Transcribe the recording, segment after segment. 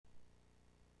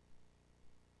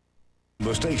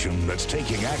The station that's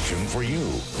taking action for you.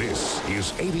 This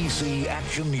is ABC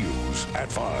Action News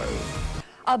at 5.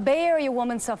 A Bay Area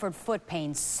woman suffered foot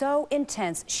pain so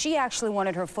intense she actually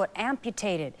wanted her foot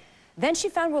amputated. Then she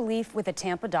found relief with a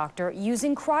Tampa doctor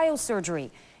using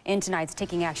cryosurgery. In tonight's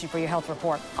Taking Action for Your Health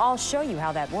report, I'll show you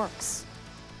how that works.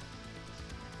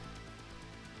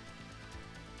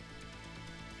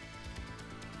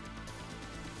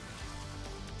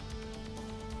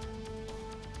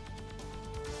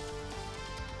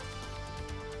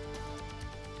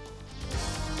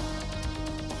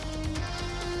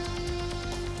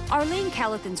 Arlene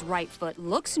Callithen's right foot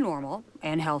looks normal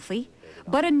and healthy,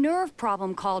 but a nerve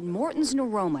problem called Morton's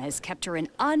Neuroma has kept her in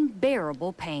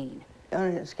unbearable pain. On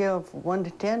a scale of 1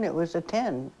 to 10, it was a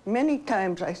 10. Many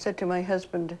times I said to my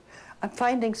husband, I'm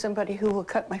finding somebody who will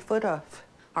cut my foot off.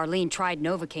 Arlene tried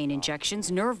Novocain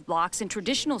injections, nerve blocks, and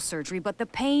traditional surgery, but the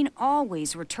pain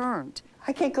always returned.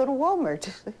 I can't go to Walmart.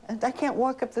 I can't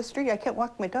walk up the street. I can't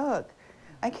walk my dog.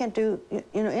 I can't do,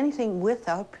 anything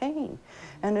without pain.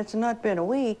 And it's not been a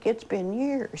week, it's been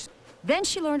years. Then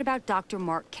she learned about Dr.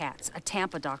 Marc Katz, a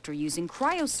Tampa doctor using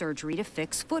cryosurgery to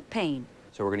fix foot pain.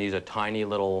 So we're going to use a tiny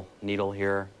little needle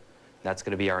here. That's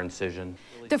going to be our incision.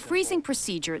 The freezing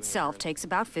procedure itself takes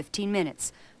about 15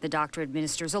 minutes. The doctor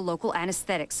administers a local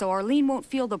anesthetic so Arlene won't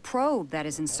feel the probe that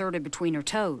is inserted between her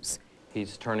toes.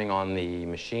 He's turning on the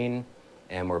machine,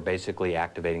 and we're basically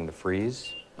activating the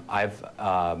freeze. I've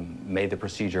made the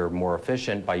procedure more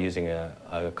efficient by using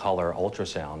a color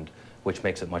ultrasound, which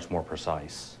makes it much more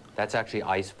precise. That's actually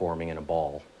ice forming in a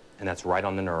ball, and that's right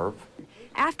on the nerve.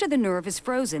 After the nerve is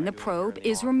frozen, the probe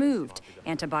is removed.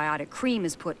 Antibiotic cream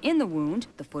is put in the wound,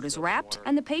 the foot is wrapped,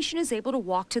 and the patient is able to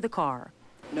walk to the car.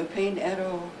 No pain at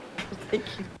all. Thank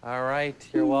you. All right,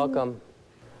 you're welcome.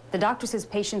 The doctor says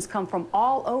patients come from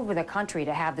all over the country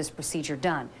to have this procedure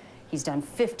done. He's done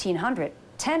 1,500,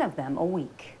 10 of them a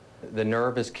week. The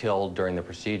nerve is killed during the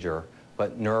procedure,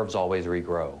 but nerves always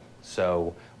regrow.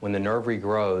 So when the nerve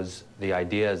regrows, the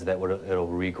idea is that it'll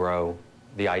regrow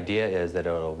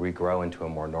into a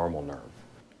more normal nerve.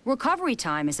 Recovery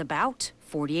time is about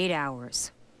 48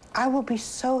 hours. I will be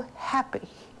so happy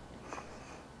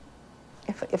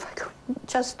if I could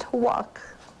just walk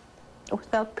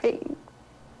without pain.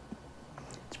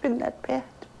 It's been that bad.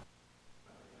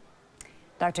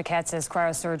 Dr. Katz says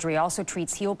cryosurgery also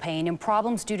treats heel pain and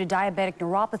problems due to diabetic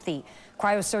neuropathy.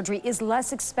 Cryosurgery is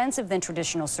less expensive than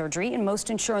traditional surgery, and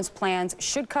most insurance plans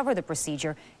should cover the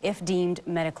procedure if deemed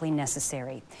medically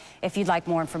necessary. If you'd like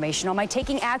more information on my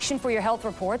Taking Action for Your Health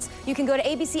reports, you can go to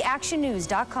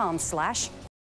abcactionnews.com/